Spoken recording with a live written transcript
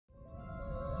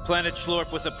Planet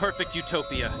Schlorp was a perfect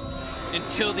utopia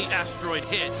until the asteroid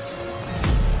hit.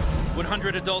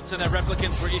 100 adults and their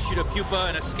replicants were issued a pupa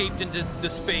and escaped into the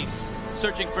space,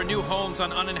 searching for new homes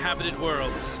on uninhabited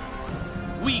worlds.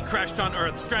 We crashed on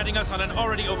Earth, stranding us on an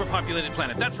already overpopulated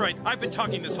planet. That's right, I've been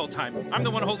talking this whole time. I'm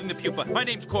the one holding the pupa. My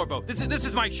name's Corvo. This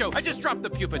is my show. I just dropped the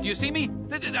pupa. Do you see me?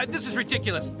 This is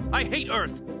ridiculous. I hate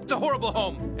Earth. It's a horrible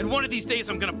home. And one of these days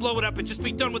I'm gonna blow it up and just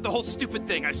be done with the whole stupid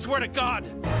thing. I swear to God.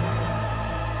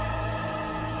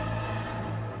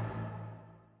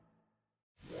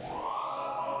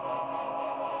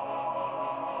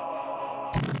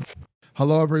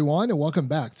 Hello, everyone, and welcome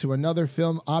back to another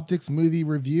Film Optics movie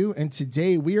review. And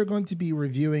today we are going to be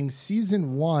reviewing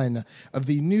Season 1 of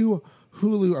the new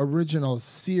Hulu original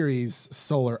series,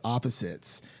 Solar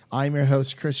Opposites. I'm your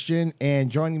host, Christian,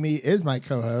 and joining me is my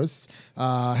co-host.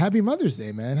 Happy Mother's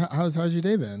Day, man. How's your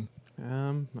day been?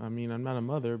 I mean, I'm not a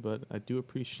mother, but I do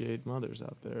appreciate mothers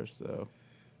out there, so...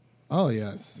 Oh,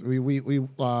 yes. We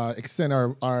extend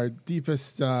our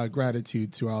deepest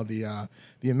gratitude to all the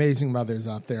amazing mothers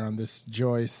out there on this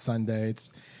joyous Sunday.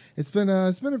 It's been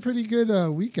a pretty good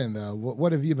weekend, though.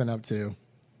 What have you been up to?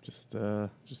 Just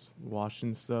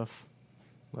watching stuff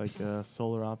like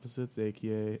Solar Opposites,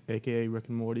 aka Rick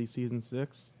and Morty Season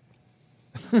 6.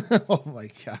 Oh, my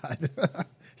God.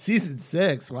 Season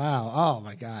 6, wow. Oh,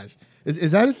 my gosh.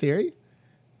 Is that a theory?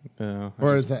 No.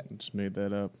 Is that... just made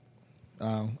that up.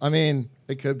 I mean,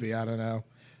 it could be. I don't know.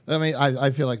 I mean,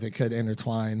 I feel like they could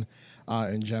intertwine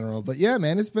in general. But yeah,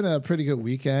 man, it's been a pretty good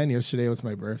weekend. Yesterday was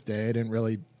my birthday. I didn't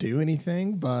really do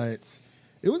anything, but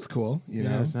it was cool. You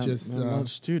know, it's just not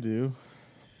much to do.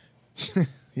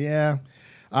 Yeah,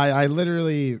 I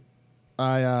literally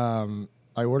I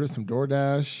ordered some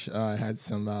DoorDash. I had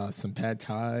some pad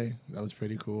thai. That was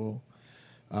pretty cool.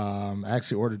 I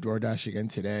actually ordered DoorDash again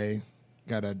today.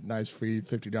 Got a nice free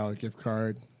 $50 gift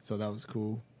card. So that was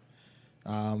cool.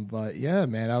 But yeah,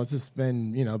 man, I was just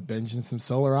been, binging some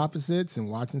Solar Opposites and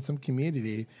watching some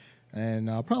Community. And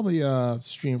I'll probably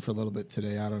stream for a little bit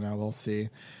today. I don't know. We'll see.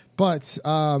 But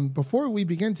before we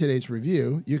begin today's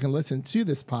review, you can listen to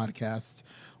this podcast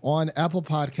on Apple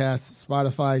Podcasts,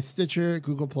 Spotify, Stitcher,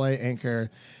 Google Play, Anchor,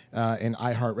 and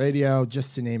iHeartRadio,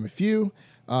 just to name a few,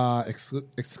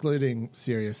 excluding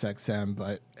SiriusXM.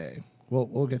 But hey,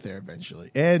 we'll get there eventually.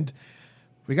 And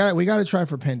we got to try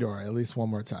for Pandora at least one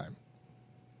more time.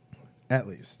 At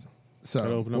least. So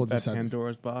open up that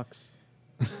Pandora's box.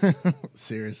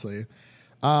 Seriously.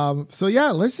 So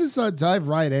yeah, let's just dive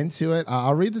right into it.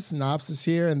 I'll read the synopsis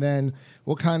here, and then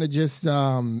we'll kind of just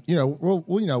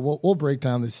we'll break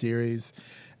down the series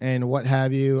and what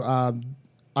have you. I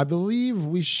believe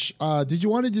we did you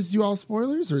want to just do all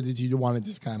spoilers, or did you want to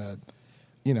just kind of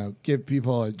give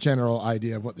people a general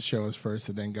idea of what the show is first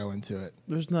and then go into it?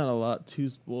 There's not a lot to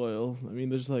spoil. I mean,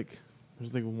 there's like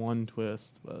one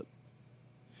twist, but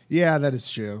yeah, that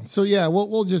is true. So yeah,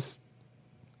 we'll just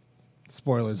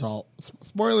spoilers are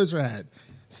ahead.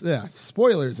 So, yeah,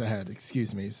 spoilers ahead.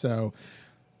 Excuse me. So,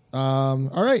 all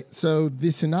right. So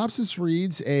the synopsis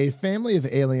reads: a family of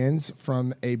aliens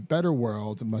from a better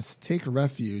world must take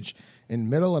refuge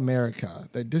in Middle America.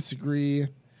 They disagree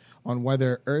on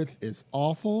whether Earth is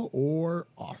awful or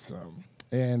awesome.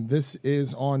 And this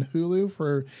is on Hulu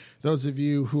for those of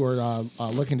you who are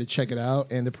looking to check it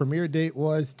out. And the premiere date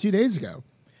was 2 days ago.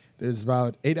 There's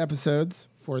about 8 episodes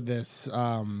for this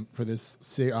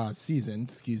season,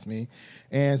 excuse me.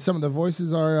 And some of the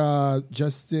voices are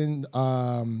Justin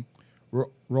Roiland,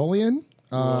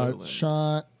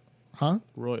 Sean,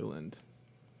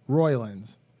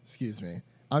 Roiland, excuse me.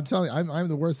 I'm telling you, I'm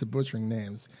the worst at butchering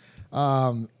names.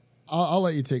 I'll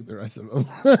let you take the rest of them.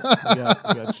 we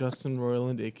got Justin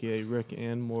Roiland, a.k.a. Rick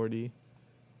and Morty.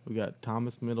 We got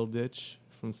Thomas Middleditch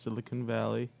from Silicon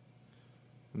Valley.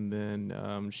 And then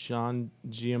Sean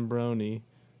Giambroni,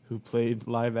 who played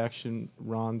live-action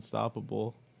Ron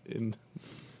Stoppable in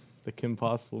the Kim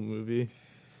Possible movie.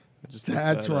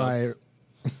 That's right.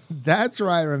 That's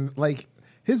right. Like,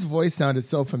 his voice sounded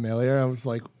so familiar. I was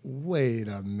like, wait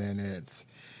a minute.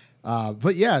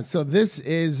 But yeah, so this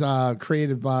is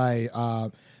created by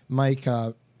Mike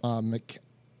McMahon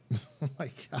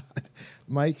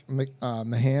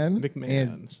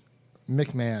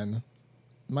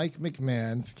Mike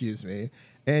McMahon, excuse me,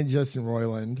 and Justin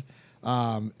Roiland.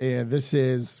 And this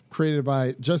is created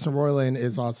by Justin Roiland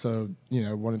is also,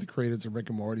 one of the creators of Rick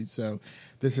and Morty. So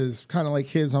this is kind of like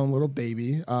his own little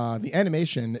baby. The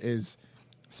animation is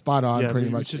spot on, pretty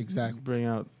much exact. Bring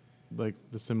out like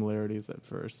the similarities at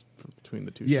first between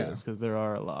the two shows, because there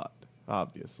are a lot,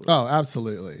 obviously. Oh,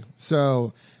 absolutely.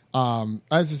 So As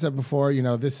I said before,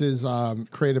 this is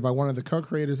created by one of the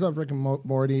co-creators of Rick and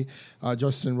Morty,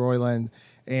 Justin Roiland,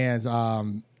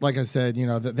 and like I said,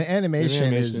 the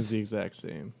animation is the exact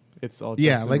same. It's all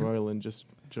Yeah, Justin Roiland just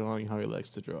drawing how he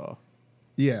likes to draw.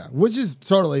 Yeah, which is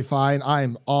totally fine.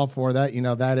 I'm all for that.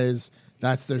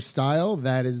 That's their style.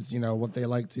 That is, what they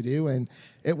like to do, and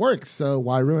it works. So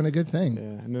why ruin a good thing?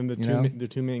 Yeah, and then the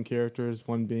two main characters,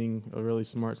 one being a really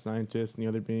smart scientist, and the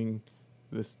other being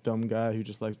this dumb guy who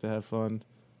just likes to have fun.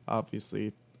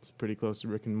 Obviously, it's pretty close to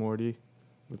Rick and Morty,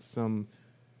 with some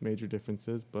major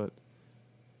differences, but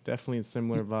definitely a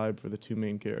similar vibe for the two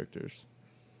main characters.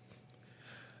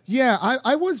 Yeah,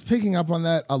 I was picking up on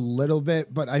that a little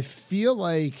bit, but I feel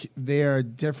like they're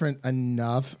different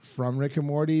enough from Rick and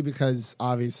Morty because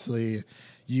obviously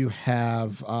you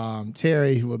have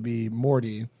Terry, who would be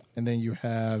Morty, and then you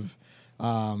have,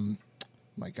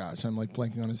 my gosh, I'm like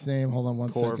blanking on his name. Hold on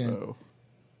one second.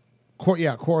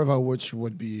 Corvo, which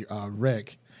would be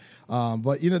Rick.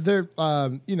 But they're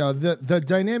the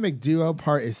dynamic duo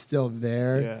part is still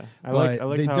there. Yeah, I like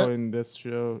how in this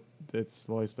show it's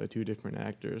voiced by two different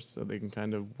actors, so they can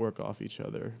kind of work off each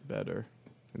other better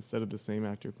instead of the same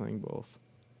actor playing both.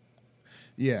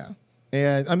 Yeah,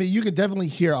 and I mean you could definitely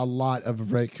hear a lot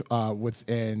of Rick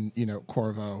within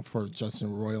Corvo for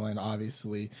Justin Roiland,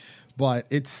 obviously, but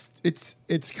it's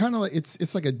kind of like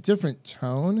it's like a different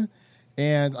tone.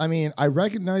 And I mean, I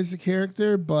recognize the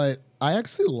character, but I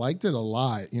actually liked it a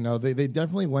lot. They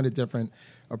definitely went a different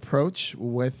approach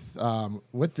with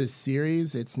this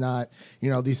series. It's not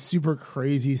these super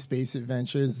crazy space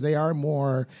adventures. They are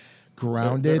more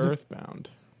grounded. They're earthbound.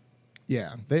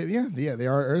 Yeah, they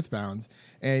are earthbound,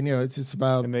 and it's just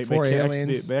about and four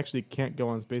aliens. They actually can't go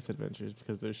on space adventures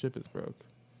because their ship is broke.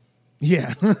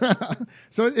 Yeah,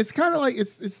 so it's kind of like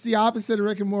it's the opposite of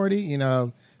Rick and Morty.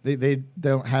 They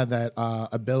don't have that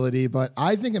ability, but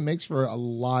I think it makes for a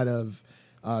lot of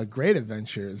great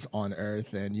adventures on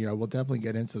Earth, and we'll definitely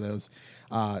get into those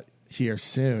here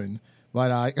soon.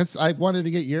 But I guess I wanted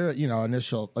to get your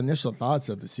initial thoughts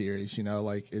of the series.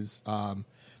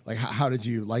 How did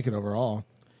you like it overall?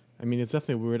 I mean, it's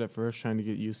definitely weird at first trying to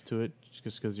get used to it,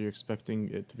 just because you're expecting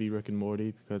it to be Rick and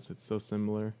Morty because it's so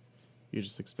similar. You're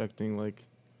just expecting like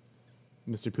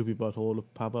Mr. Poopy Butthole to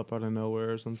pop up out of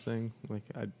nowhere or something. Like,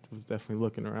 I was definitely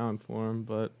looking around for him,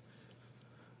 but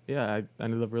yeah, I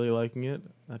ended up really liking it.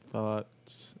 I thought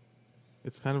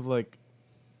it's kind of like,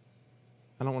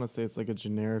 I don't want to say it's like a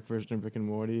generic version of Rick and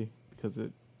Morty because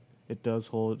it does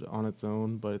hold on its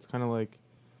own, but it's kind of like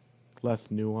less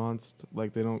nuanced.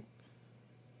 Like they don't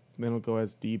go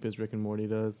as deep as Rick and Morty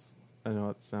does. I know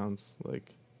it sounds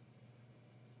like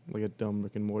a dumb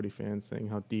Rick and Morty fan saying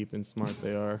how deep and smart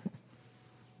they are.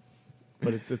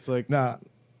 But it's like nah.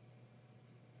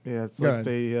 Yeah, it's Go like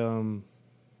ahead.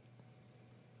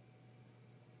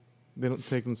 they don't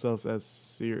take themselves as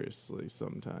seriously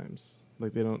sometimes.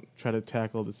 Like they don't try to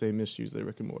tackle the same issues that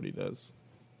Rick and Morty does.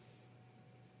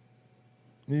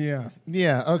 Yeah,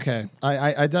 okay.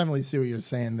 I definitely see what you're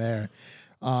saying there.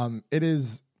 It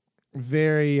is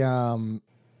very I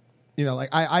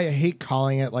hate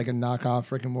calling it like a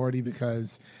knockoff Rick and Morty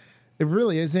because it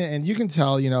really isn't, and you can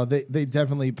tell, they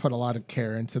definitely put a lot of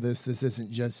care into this. This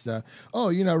isn't just,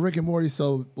 Rick and Morty's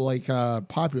so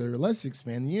popular. Let's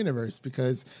expand the universe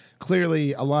because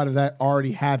clearly a lot of that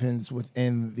already happens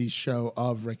within the show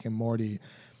of Rick and Morty,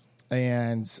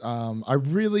 and I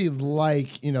really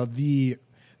like,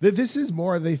 this is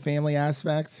more of a family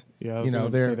aspect. Yeah, I was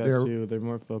going to say that too. They're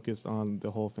more focused on the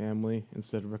whole family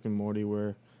instead of Rick and Morty,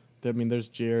 where there's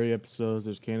Jerry episodes,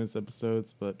 there's Candace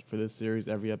episodes, but for this series,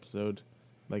 every episode,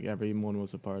 like everyone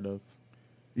was a part of.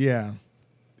 Yeah,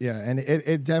 and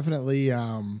it definitely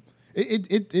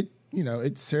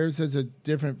it serves as a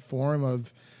different form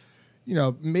of,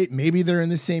 maybe they're in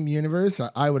the same universe.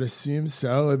 I would assume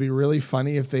so. It'd be really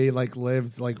funny if they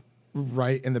lived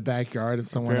right in the backyard of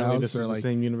someone Apparently else. This is the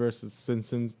same universe as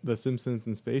The Simpsons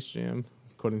and Space Jam,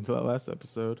 according to that last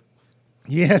episode.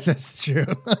 Yeah, that's true.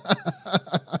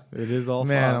 It is all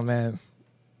man, Fox.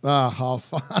 Oh man, all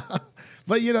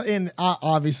but and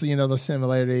obviously the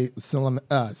similarities.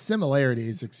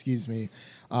 Excuse me.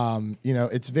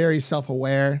 It's very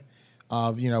self-aware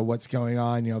of what's going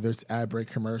on. There's ad break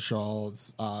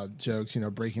commercials, jokes.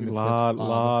 Breaking the lot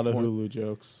of Hulu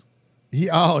jokes. A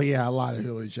lot of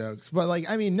Hulu jokes. But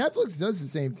Netflix does the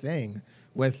same thing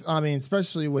with.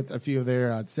 Especially with a few of their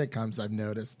sitcoms I've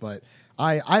noticed, but.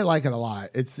 I like it a lot.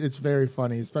 It's very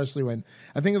funny, especially when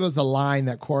I think it was a line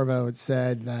that Corvo had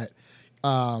said that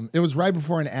it was right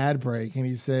before an ad break, and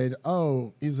he said,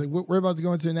 "Oh, he's like, we're about to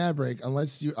go into an ad break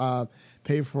unless you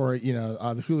pay for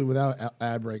the Hulu without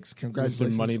ad breaks."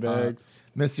 Congratulations, Mr. Moneybags.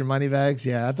 Mr. Moneybags.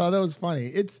 Yeah, I thought that was funny.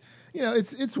 It's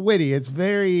it's witty. It's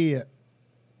very,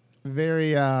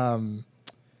 very.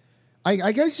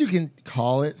 I guess you can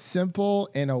call it simple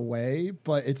in a way,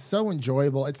 but it's so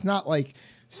enjoyable. It's not like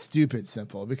stupid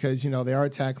simple because they are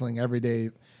tackling everyday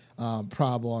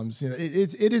problems. It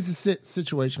is a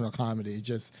situational comedy,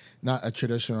 just not a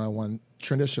traditional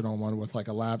one with like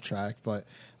a laugh track. But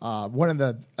one of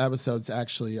the episodes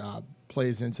actually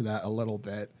plays into that a little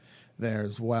bit there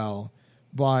as well.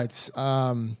 But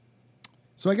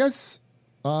so I guess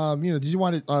did you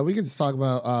want to? We can just talk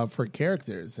about for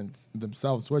characters and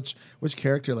themselves. Which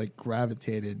character like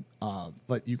gravitated,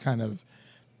 like you kind of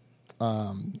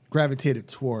gravitated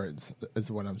towards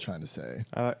is what I'm trying to say.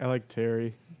 I like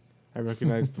Terry. I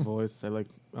recognize the voice. I like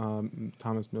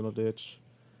Thomas Middleditch,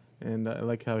 and I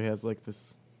like how he has like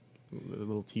this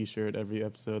little T-shirt every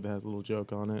episode that has a little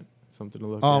joke on it, something to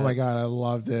look at. Oh my god, I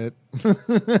loved it.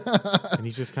 And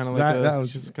he's just kind of like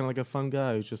was just kind of like a fun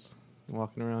guy who's just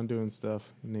walking around doing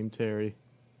stuff. Named Terry.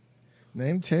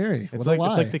 Named Terry. It's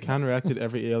like they counteracted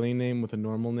every alien name with a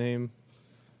normal name,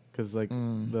 because like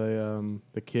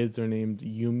the kids are named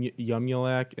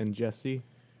Yumulak and Jesse.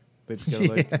 They just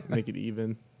gotta make it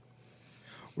even.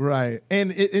 Right.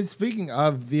 And speaking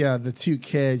of the two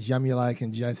kids, Yumulak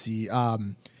and Jesse,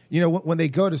 when they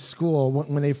go to school,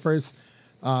 when they first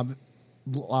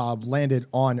landed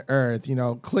on Earth,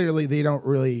 clearly they don't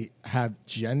really have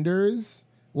genders.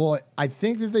 Well, I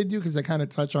think that they do because they kind of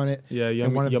touch on it. Yeah,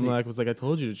 Yumulak was like, I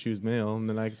told you to choose male, and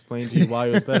then I explained to you why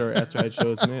it was better after I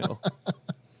chose male.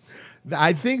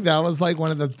 I think that was like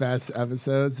one of the best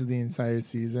episodes of the entire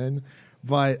season.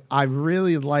 But I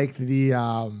really liked the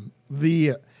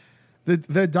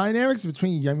dynamics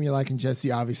between Yumulak and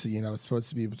Jesse. Obviously, it's supposed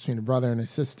to be between a brother and a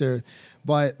sister,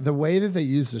 but the way that they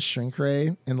use the shrink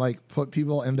ray and like put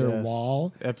people in their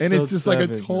wall, Episode and it's just like a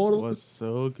 7 total. Was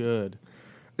so good.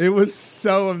 It was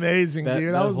so amazing,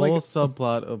 dude. That I was whole like,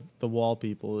 subplot of the wall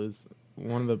people is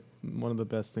one of the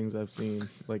best things I've seen.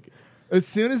 Like, as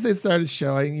soon as they started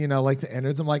showing, like the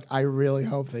innards, I'm like, I really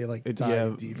hope they like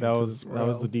dive deep. That into was this that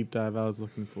was world. the deep dive I was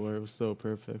looking for. It was so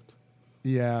perfect.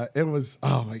 Yeah, it was.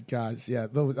 Oh my gosh, yeah,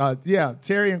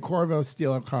 Terry and Corvo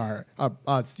steal a car,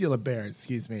 steal a bear.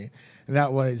 Excuse me, and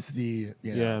that was the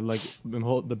like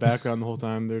the background the whole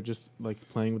time they're just like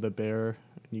playing with a bear,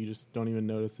 and you just don't even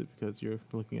notice it because you're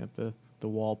looking at the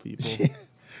wall people.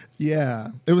 Yeah,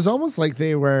 it was almost like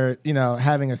they were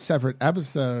having a separate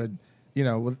episode.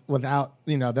 Without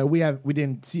that we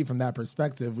didn't see from that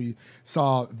perspective. We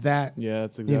saw that. Yeah,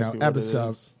 that's exactly what episode. it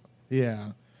is.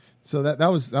 Yeah. So that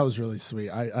was really sweet.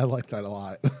 I liked that a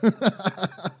lot.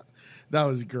 That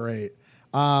was great.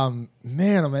 Man,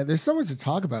 oh man, there's so much to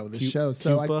talk about with this show.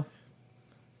 So Pupa,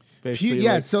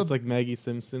 basically, so it's like Maggie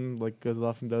Simpson goes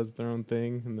off and does their own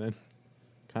thing, and then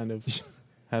kind of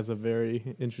has a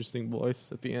very interesting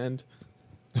voice at the end.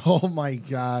 Oh my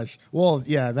gosh. Well,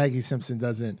 yeah, Maggie Simpson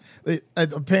doesn't.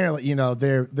 Apparently,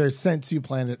 they're sent to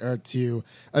planet Earth to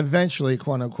eventually,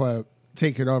 quote unquote,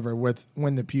 take it over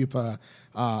when the pupa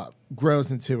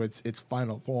grows into its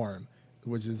final form,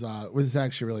 which is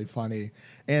actually really funny.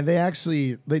 And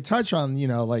they touch on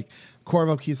like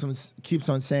Corvo keeps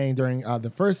on saying during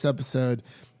the first episode,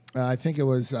 I think it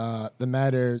was the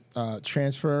matter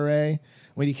transfer array,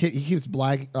 when he keeps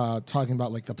talking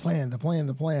about like the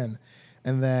plan.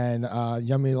 And then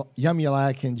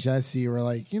Yumulak and Jesse were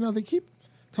like, they keep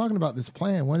talking about this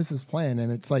plan. What is this plan?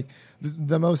 And it's like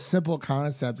the most simple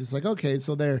concept. It's like, okay,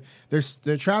 so they're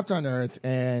trapped on Earth,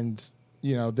 and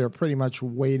they're pretty much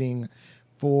waiting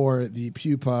for the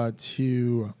pupa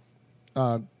to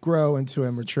grow into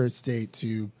a mature state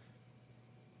to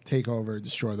take over,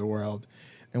 destroy the world,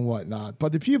 and whatnot.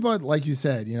 But the pupa, like you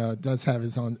said, does have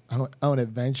its own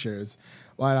adventures.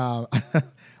 But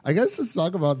I guess let's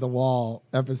talk about the wall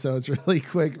episodes really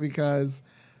quick, because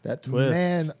that twist,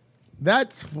 man,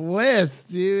 that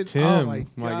twist, dude. Tim, oh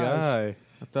my guy.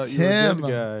 I thought you were a good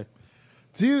guy.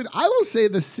 Dude, I will say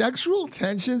the sexual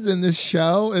tensions in this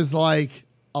show is like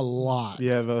a lot.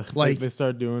 Yeah, they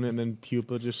start doing it, and then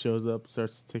Pupa just shows up,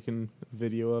 starts taking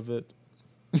video of it.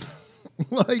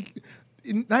 Like,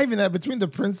 not even that. Between the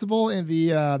principal and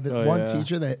the one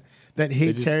teacher that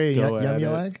hate Terry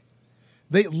Yumulak,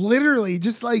 they literally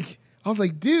just like, I was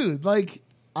like, dude, like,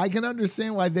 I can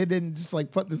understand why they didn't just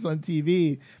like put this on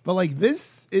TV, but like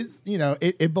this is,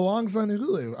 it belongs on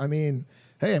Hulu. I mean,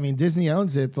 hey, Disney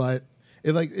owns it, but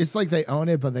it's like they own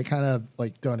it, but they kind of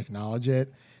like don't acknowledge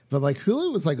it. But like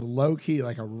Hulu was like low key,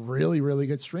 like a really, really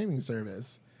good streaming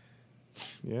service.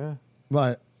 Yeah.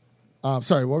 But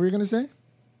sorry, what were you gonna say?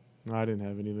 No, I didn't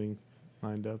have anything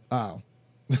lined up. Oh,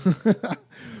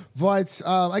 but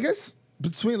I guess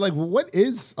between like what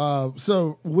is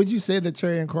so would you say that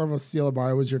Terry and Corvo Steal a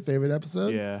Bar was your favorite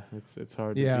episode? Yeah, it's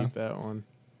hard to Yeah. beat that one.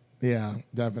 Yeah,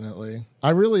 definitely.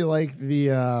 I really like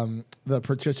the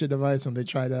Patricia device when they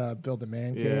try to build a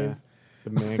man Yeah. cave.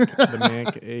 The man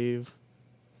cave.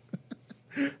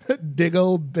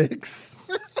 Diggle Bix.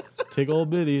 Tiggle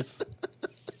bitties.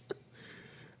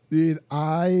 Dude,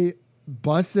 I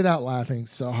busted out laughing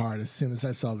so hard as soon as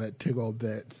I saw that Tiggle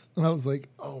Bits. And I was like,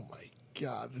 oh my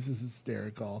God, this is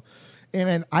hysterical.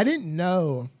 And I didn't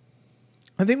know.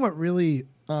 I think what really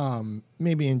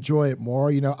made me enjoy it more,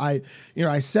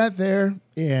 I sat there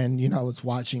and, I was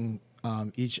watching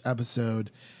each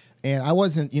episode and I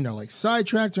wasn't, like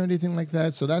sidetracked or anything like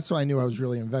that. So that's why I knew I was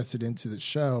really invested into the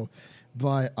show.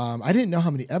 But I didn't know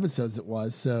how many episodes it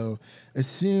was. So as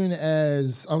soon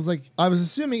as I was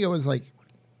assuming it was like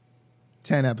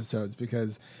 10 episodes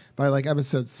because by like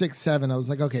episode 6, 7, I was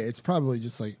like, okay, it's probably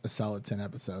just like a solid 10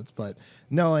 episodes. But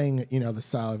knowing,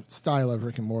 the style of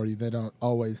Rick and Morty, they don't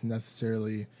always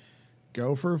necessarily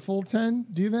go for a full 10,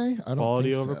 do they? I don't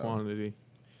Quality think over so. quantity.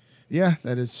 Yeah,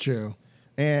 that is true.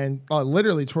 And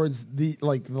literally towards the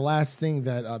last thing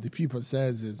that the pupa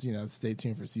says is, stay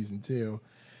tuned for season 2.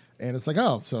 And it's like,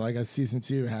 oh, so I guess season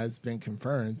 2 has been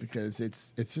confirmed because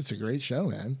it's just a great show,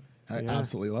 man. I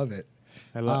absolutely love it.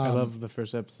 I love the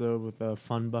first episode with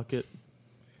Fun Bucket.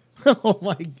 Oh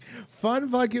my, Fun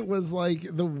Bucket was like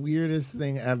the weirdest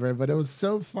thing ever, but it was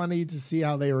so funny to see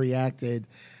how they reacted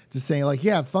to saying like,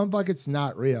 yeah, Fun Bucket's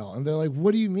not real. And they're like,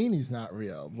 what do you mean he's not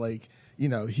real? Like,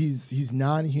 he's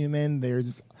non-human. They're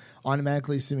just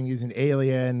automatically assuming he's an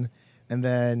alien. And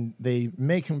then they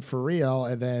make him for real,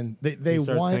 and then they he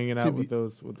starts want hanging to out be,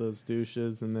 with those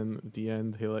douches, and then at the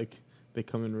end they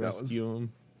come and rescue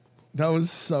him. That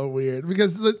was so weird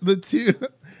because the two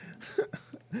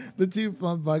the two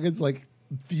Fun Buckets like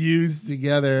fused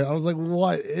together. I was like,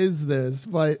 what is this?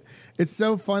 But it's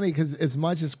so funny because as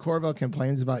much as Corvo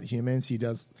complains about humans, he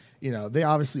does. They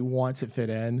obviously want to fit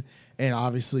in, and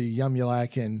obviously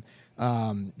Yumulak and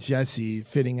Jesse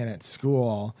fitting in at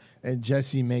school. And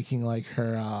Jessie making like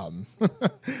her,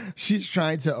 she's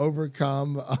trying to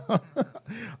overcome,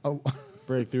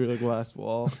 Break through the glass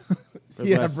wall.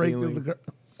 break through the.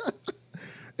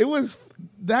 It was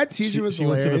that teacher was she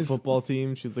went hilarious. to the football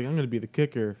team. She was like, "I'm going to be the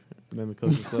kicker," and then the coach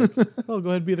was like, "Oh, go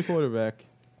ahead and be the quarterback."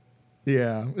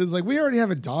 Yeah, it was like we already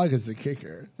have a dog as a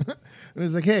kicker. And it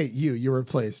was like, hey, you're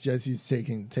replaced. Jesse's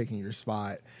taking your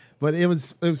spot. But it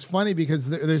was funny because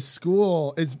their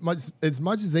school, as much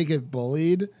as they get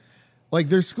bullied. Like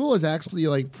their school is actually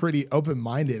like pretty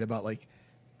open-minded about like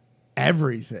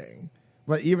everything.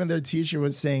 But even their teacher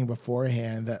was saying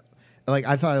beforehand that like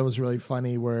I thought it was really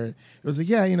funny where it was like,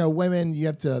 yeah, women, you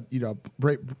have to,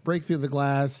 break through the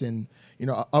glass and,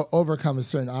 overcome a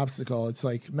certain obstacle. It's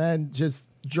like, men, just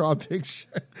draw a picture.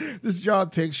 Just draw a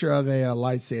picture of a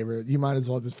lightsaber. You might as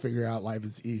well just figure out life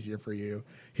is easier for you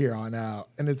here on out.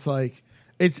 And it's like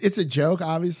it's a joke,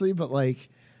 obviously, but like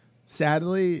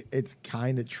sadly, it's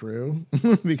kind of true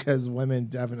because women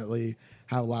definitely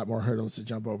have a lot more hurdles to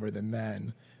jump over than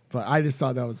men. But I just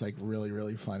thought that was like really,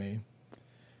 really funny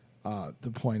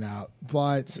to point out.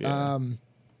 But Yeah.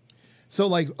 so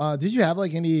like, did you have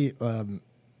like any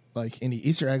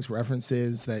Easter eggs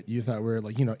references that you thought were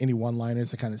like any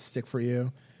one-liners that kind of stick for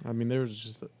you? I mean, there was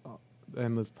just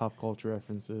endless pop culture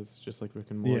references, just like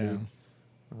Rick and Morty. Yeah.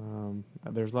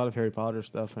 There's a lot of Harry Potter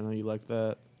stuff. I know you like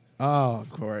that. Oh, of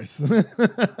course.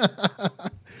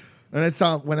 When I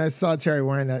saw Terry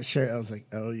wearing that shirt, I was like,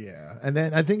 oh yeah. And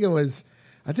then I think it was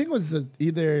episode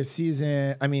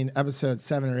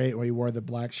 7 or 8 where he wore the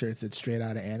black shirts that's straight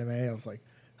out of anime. I was like,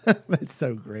 that's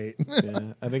so great.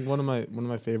 Yeah, I think one of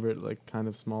my favorite like kind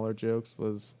of smaller jokes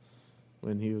was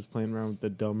when he was playing around with the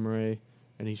dumb ray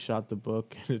and he shot the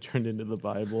book and it turned into the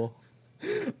Bible.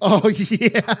 Oh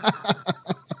yeah.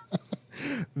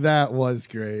 That was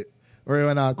great. Or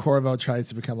when Corvo tries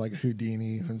to become like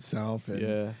Houdini himself. And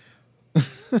Yeah.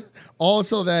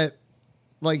 also that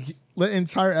like the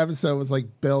entire episode was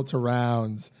like built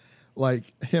around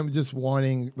like him just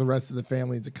wanting the rest of the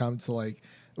family to come to like,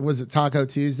 was it Taco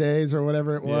Tuesdays or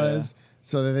whatever it was,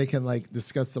 so that they can like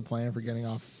discuss the plan for getting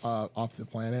off the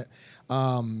planet.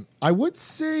 I would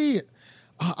say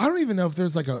I don't even know if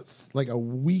there's like a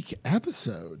weak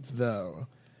episode though,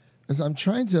 as I'm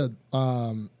trying to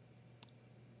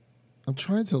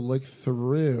look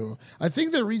through. I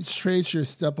think they retraced your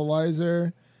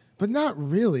stabilizer, but not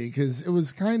really because it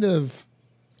was kind of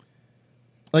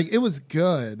like it was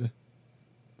good.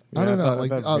 I don't know. I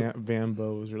Like, thought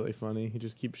Vambo was really funny. He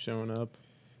just keeps showing up.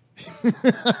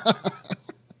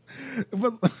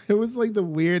 but it was like the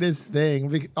weirdest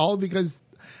thing, all because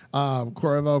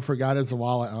Corvo forgot his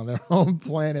wallet on their home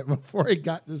planet before it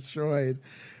got destroyed.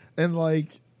 And like,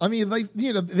 I mean, like,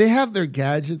 you know, they have their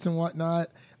gadgets and whatnot.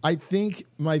 I think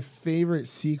my favorite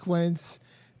sequence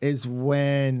is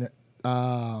when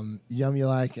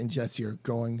Yumulak and Jesse are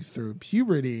going through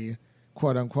puberty,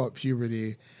 quote unquote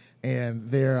puberty, and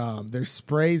their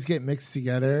sprays get mixed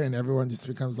together, and everyone just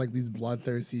becomes like these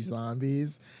bloodthirsty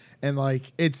zombies. And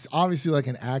like, it's obviously like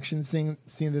an action scene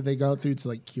that they go through to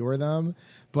like cure them,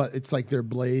 but it's like their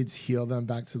blades heal them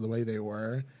back to the way they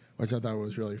were, which I thought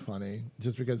was really funny,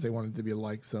 just because they wanted to be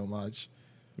liked so much.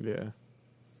 Yeah.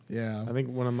 Yeah. I think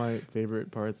one of my favorite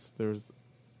parts, there was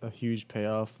a huge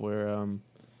payoff where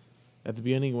at the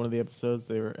beginning of one of the episodes,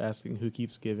 they were asking who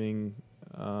keeps giving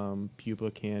Pupa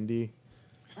candy.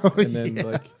 Oh, And then yeah.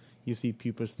 like you see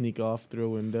Pupa sneak off through a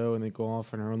window and they go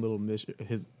off on her own little mission.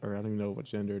 Or I don't even know what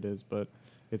gender it is, but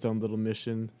its own little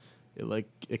mission.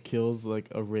 It kills like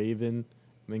a raven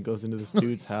and then goes into this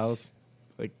dude's house,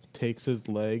 like takes his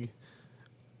leg,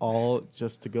 all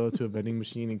just to go to a vending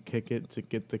machine and kick it to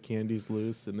get the candies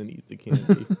loose and then eat the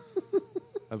candy.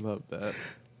 I love that.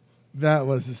 That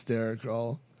was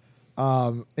hysterical.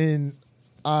 And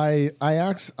I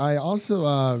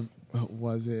also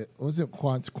was it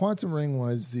Quantum Ring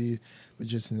was the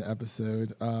magician episode.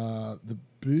 The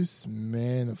Booster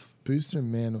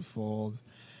Manifold.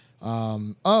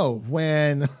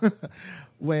 When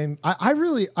when I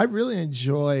really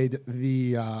enjoyed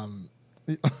the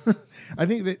I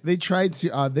think they tried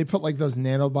to they put like those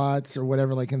nanobots or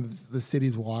whatever like in the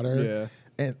city's water. Yeah.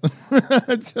 And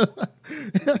it's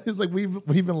like we've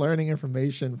been learning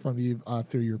information from you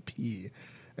through your pee,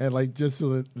 and like just so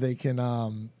that they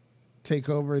can take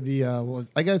over the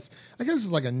I guess it's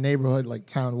like a neighborhood like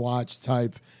town watch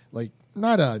type, like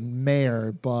not a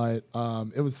mayor, but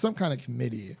it was some kind of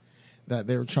committee that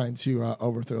they were trying to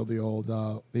overthrow the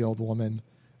old woman.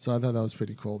 So I thought that was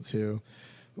pretty cool too.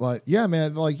 But yeah,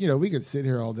 man, like, you know, we could sit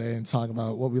here all day and talk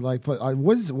about what we like. But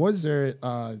was there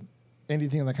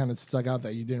anything that kind of stuck out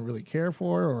that you didn't really care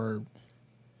for, or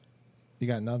you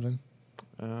got nothing?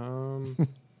 I don't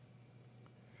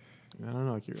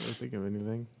know. I can't really think of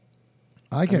anything.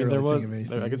 I can't really there think of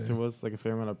anything. I guess either. there was like a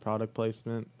fair amount of product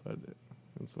placement, but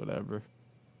it's whatever.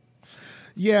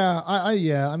 Yeah,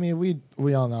 I mean,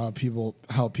 we all know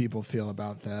how people feel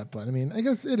about that, but I mean, I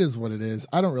guess it is what it is.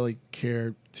 I don't really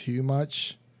care too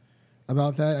much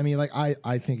about that. I mean, like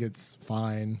I think it's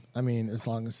fine. I mean, as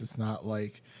long as it's not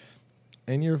like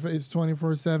in your face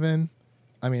 24/7.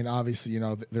 I mean, obviously, you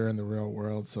know, they're in the real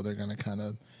world, so they're gonna kind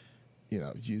of, you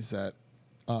know, use that.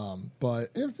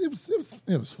 But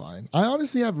it was fine. I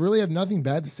honestly have nothing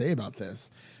bad to say about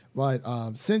this. But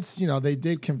since, you know, they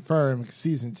did confirm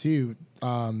season 2,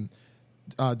 do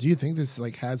you think this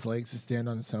like has legs to stand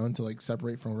on its own to like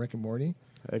separate from Rick and Morty?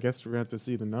 I guess we're gonna have to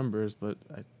see the numbers, but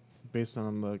based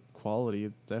on the quality,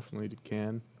 it definitely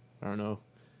can. I don't know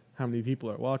how many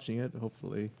people are watching it.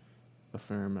 Hopefully, a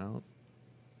fair amount.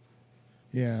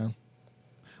 Yeah.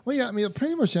 Well, yeah, I mean,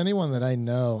 pretty much anyone that I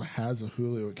know has a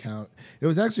Hulu account. It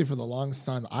was actually for the longest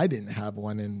time I didn't have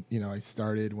one, and, you know, I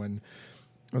started when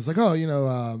I was like, oh, you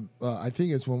know, I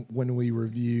think it's when we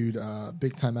reviewed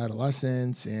Big Time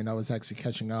Adolescence, and I was actually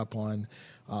catching up on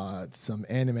some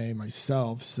anime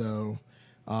myself. So,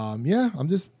 yeah, I'm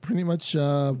just pretty much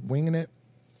winging it.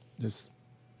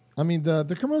 I mean,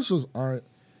 the commercials aren't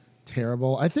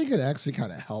terrible. I think it actually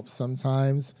kind of helps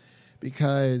sometimes,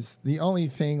 because the only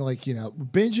thing, like, you know,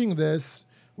 binging this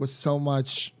was so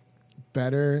much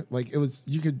better. Like,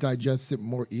 you could digest it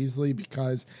more easily,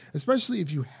 because especially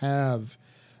if you have,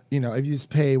 you know, if you just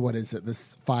pay, what is it,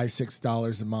 this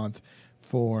 $5-6 a month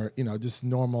for, you know, just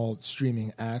normal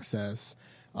streaming access,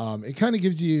 it kind of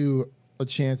gives you a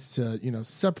chance to, you know,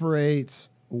 separate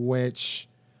which,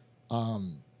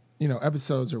 you know,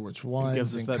 episodes or which ones. It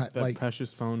gives us and that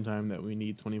precious phone time that we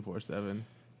need 24/7.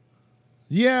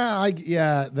 Yeah,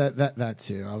 that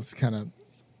too. I was kind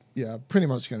of, pretty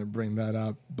much going to bring that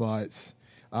up, but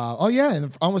oh yeah, and I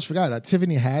almost forgot.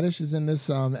 Tiffany Haddish is in this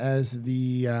as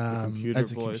the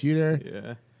computer.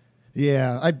 Yeah,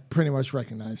 yeah. I pretty much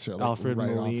recognize her. Like, Alfred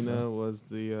right Molina was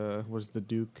the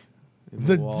Duke. In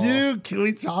the wall. Duke. Can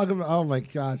we talk about? Oh my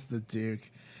gosh, the Duke.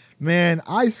 Man,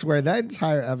 I swear that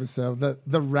entire episode,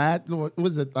 the rat,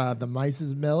 was it the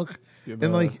mice's milk, Yeah,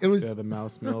 and like it was the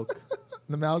mouse milk.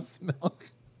 the mouse milk.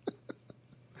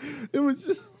 It was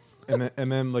just.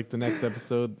 And then like the next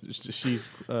episode, she's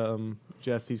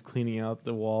Jesse's cleaning out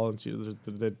the wall, and she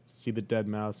see the dead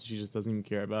mouse, and she just doesn't even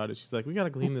care about it. She's like, "We got to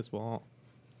clean this wall."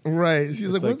 Right. She's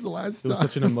It's like, when's the last It was time?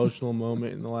 such an emotional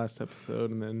moment in the last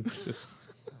episode, and then just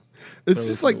It's throws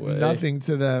just it like away. nothing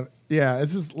to them. Yeah,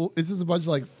 it's just a bunch of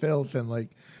like filth and like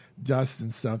dust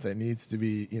and stuff that needs to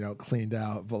be, cleaned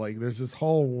out. But like there's this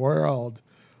whole world.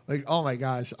 Like, oh my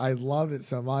gosh, I love it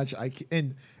so much. I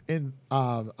can't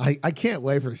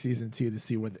wait for season 2 to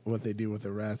see what they do with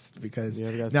the rest, because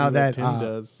yeah, we gotta now see that what Tim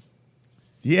does.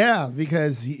 yeah,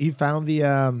 because he found the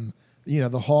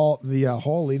the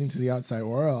hole leading to the outside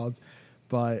world.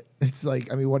 But it's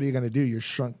like, I mean, what are you going to do? You're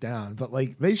shrunk down. But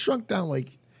like they shrunk down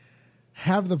like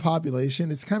half the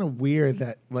population. It's kind of weird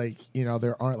that like,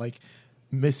 there aren't like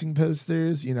missing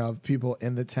posters, of people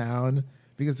in the town,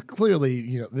 because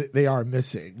clearly, they are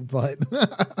missing, but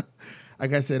I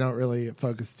guess they don't really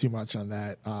focus too much on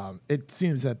that. It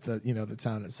seems that the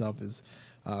town itself is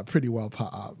pretty well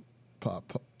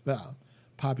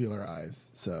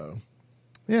popularized. So,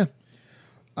 yeah.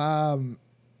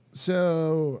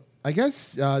 So I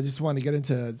guess just want to get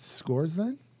into scores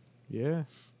then. Yeah.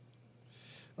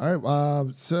 All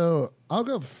right. So I'll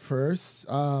go first.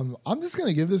 I'm just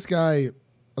gonna give this guy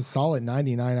a solid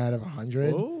 99 out of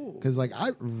 100 because like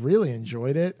I really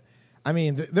enjoyed it. I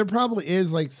mean, there probably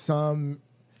is like some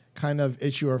kind of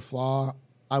issue or flaw.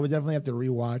 I would definitely have to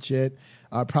rewatch it,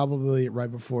 probably right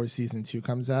before season 2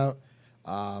 comes out,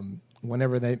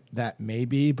 whenever that may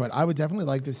be. But I would definitely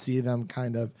like to see them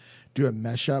kind of do a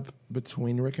mesh up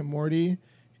between Rick and Morty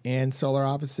and Solar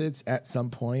Opposites at some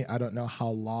point. I don't know how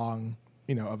long,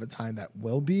 of a time that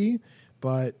will be.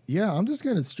 But yeah, I'm just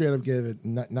going to straight up give it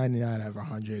 99 out of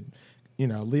 100,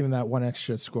 leaving that one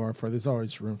extra score for there's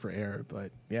always room for error.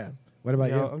 But yeah, what about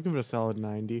you? I'll give it a solid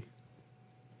 90.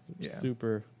 Yeah.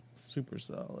 Super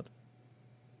solid.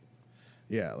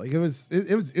 Yeah, like it was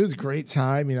a great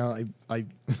time. I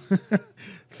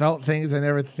felt things I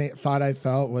never thought I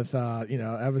felt with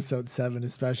episode 7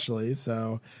 especially.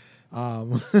 So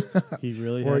He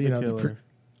really or, had to kill her.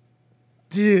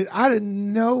 dude, I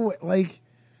didn't know, like,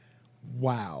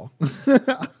 wow,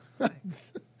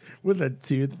 with a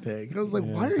toothpick. I was like,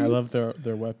 Yeah, why are I you? love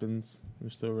their weapons. They're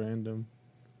so random.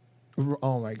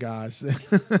 Oh my gosh.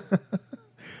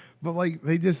 But like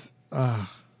they just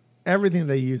everything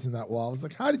they use in that wall. I was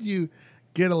like, how did you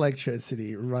get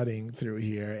electricity running through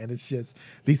here? And it's just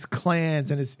these clans,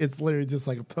 and it's literally just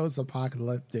like a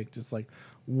post-apocalyptic, just like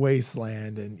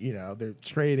wasteland, and they're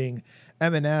trading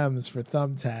M&Ms for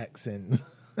thumbtacks, and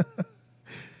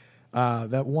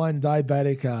that one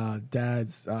diabetic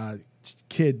dad's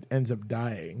kid ends up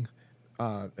dying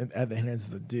at the hands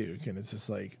of the Duke, and it's just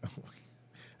like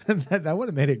that would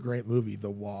have made a great movie, The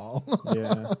Wall.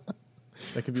 Yeah.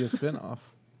 That could be a spinoff.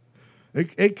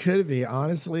 It could be.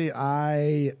 Honestly,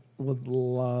 I would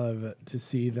love to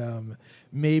see them.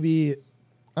 Maybe,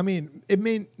 I mean, it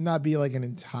may not be like an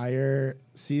entire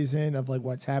season of like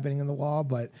what's happening in The Wall,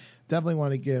 but definitely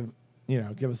want to give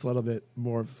us a little bit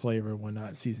more flavor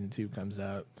when season 2 comes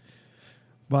out.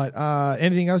 But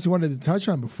anything else you wanted to touch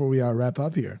on before we wrap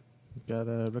up here? Got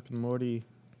Rick and Morty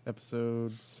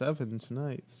episode 7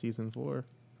 tonight, season 4.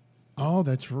 Oh,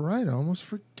 that's right. I almost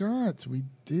forgot. We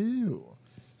do.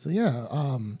 So yeah,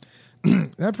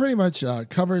 that pretty much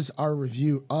covers our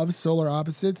review of Solar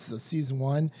Opposites. Season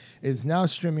 1 is now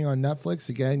streaming on Netflix.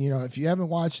 Again, if you haven't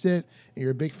watched it and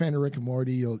you're a big fan of Rick and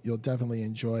Morty, you'll definitely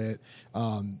enjoy it.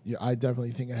 I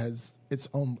definitely think it has its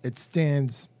own. It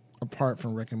stands apart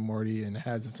from Rick and Morty and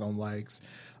has its own legs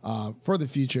for the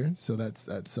future. So that's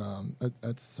some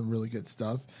really good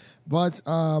stuff. But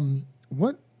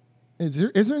what is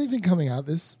there anything coming out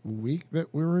this week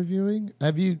that we're reviewing?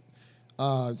 Have you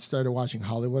started watching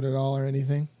Hollywood at all or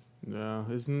anything? No,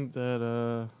 isn't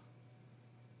that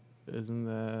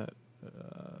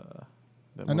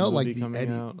I know, one like, movie the coming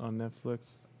Eddie- out on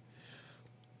Netflix?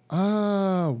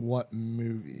 What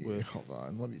movie? With- Hold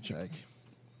on, let me check.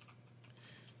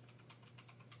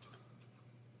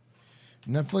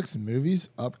 Netflix movies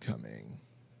upcoming.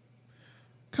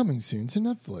 Coming soon to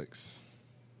Netflix.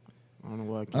 I don't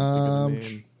know why I can't think of the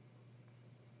name.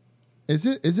 Is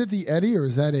it the Eddie, or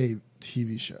is that a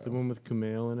TV show? The one with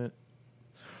Kumail in it.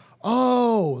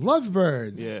 Oh,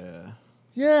 Lovebirds. Yeah.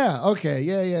 Yeah, okay.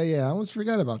 Yeah. I almost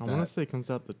forgot about I that. want to say it comes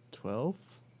out the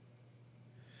 12th.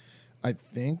 I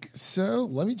think so.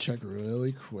 Let me check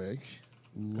really quick.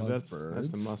 'Cause that's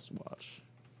Lovebirds. a must watch.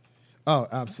 Oh,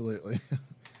 absolutely.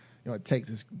 You want to take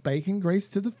this bacon grease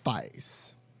to the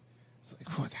face. It's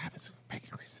like, what happens with bacon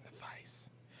grease in the face?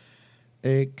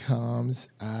 It comes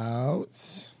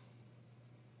out.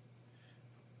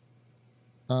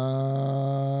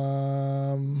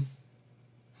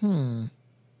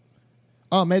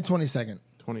 Oh, May 22nd.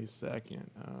 22nd.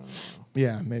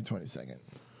 Yeah, May 22nd.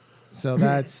 So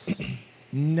that's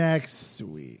next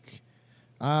week.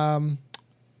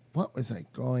 What was I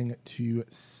going to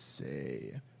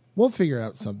say? We'll figure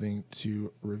out something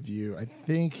to review. I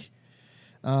think,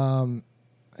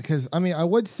 because I mean, I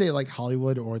would say like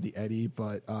Hollywood or the Eddie,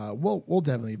 but we'll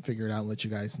definitely figure it out and let you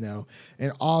guys know.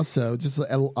 And also, just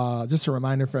a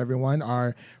reminder for everyone: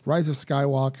 our Rise of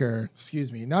Skywalker,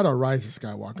 excuse me, not our Rise of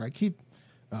Skywalker. I keep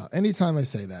anytime I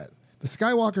say that, the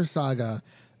Skywalker Saga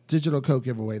digital code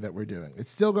giveaway that we're doing.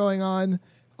 It's still going on.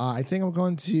 I think I'm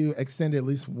going to extend it at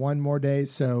least one more day,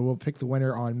 so we'll pick the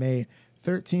winner on May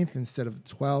 13th instead of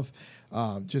the 12th.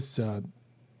 I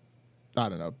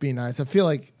don't know, be nice. I feel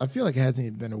like it hasn't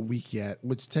even been a week yet,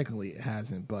 which technically it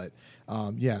hasn't, but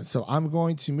yeah. So I'm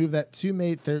going to move that to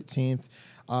May 13th.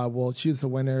 We'll choose the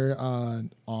winner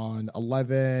on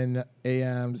 11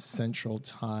 a.m. Central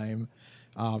Time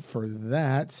for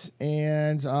that,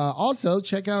 and also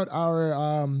check out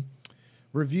our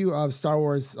review of Star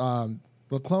Wars.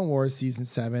 The Clone Wars Season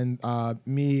 7,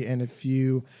 me and a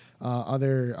few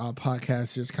other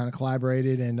podcasters kind of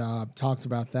collaborated and talked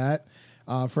about that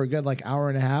for a good hour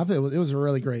and a half. It was a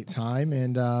really great time.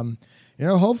 And,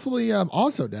 hopefully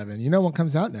also, Devin, what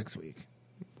comes out next week?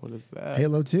 What is that?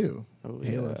 Halo 2. Oh,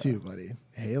 Halo yeah. 2, buddy.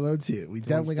 Halo 2. We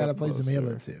definitely got to play some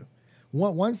Halo 2.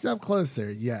 One step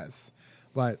closer, yes.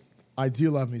 But I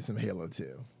do love me some Halo 2.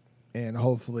 And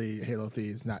hopefully Halo 3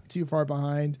 is not too far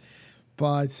behind.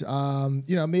 But,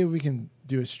 maybe we can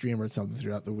do a stream or something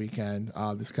throughout the weekend,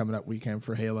 this coming up weekend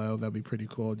for Halo. That'd be pretty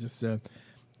cool just to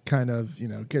kind of,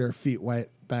 get our feet wet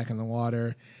back in the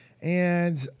water.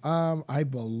 And I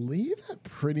believe that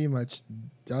pretty much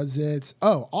does it.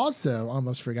 Oh, also,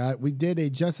 almost forgot, we did a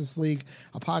Justice League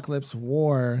Apocalypse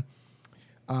War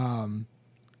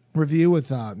review with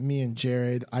me and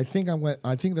Jared. I think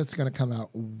that's going to come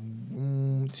out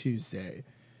Tuesday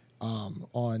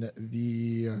on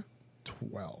the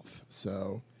 12th.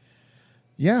 So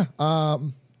yeah,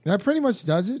 that pretty much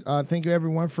does it. Thank you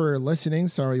everyone for listening.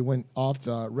 Sorry, went off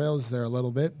the rails there a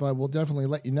little bit, but we'll definitely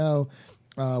let you know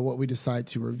what we decide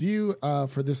to review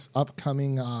for this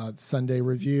upcoming Sunday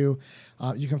review.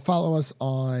 You can follow us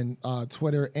on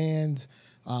Twitter and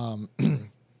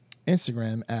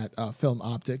Instagram at Film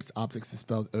Optics. Optics is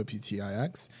spelled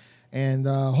OPTIX. And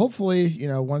hopefully,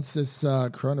 once this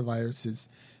coronavirus is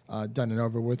done and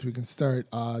over with, we can start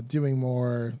doing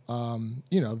more,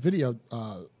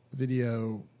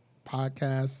 video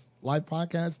podcasts, live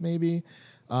podcasts, maybe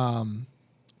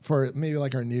for maybe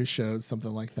our news shows,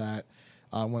 something like that.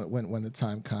 When the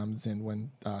time comes and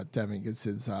when Devin gets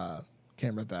his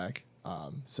camera back.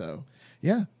 So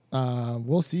yeah,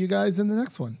 we'll see you guys in the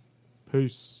next one.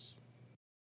 Peace.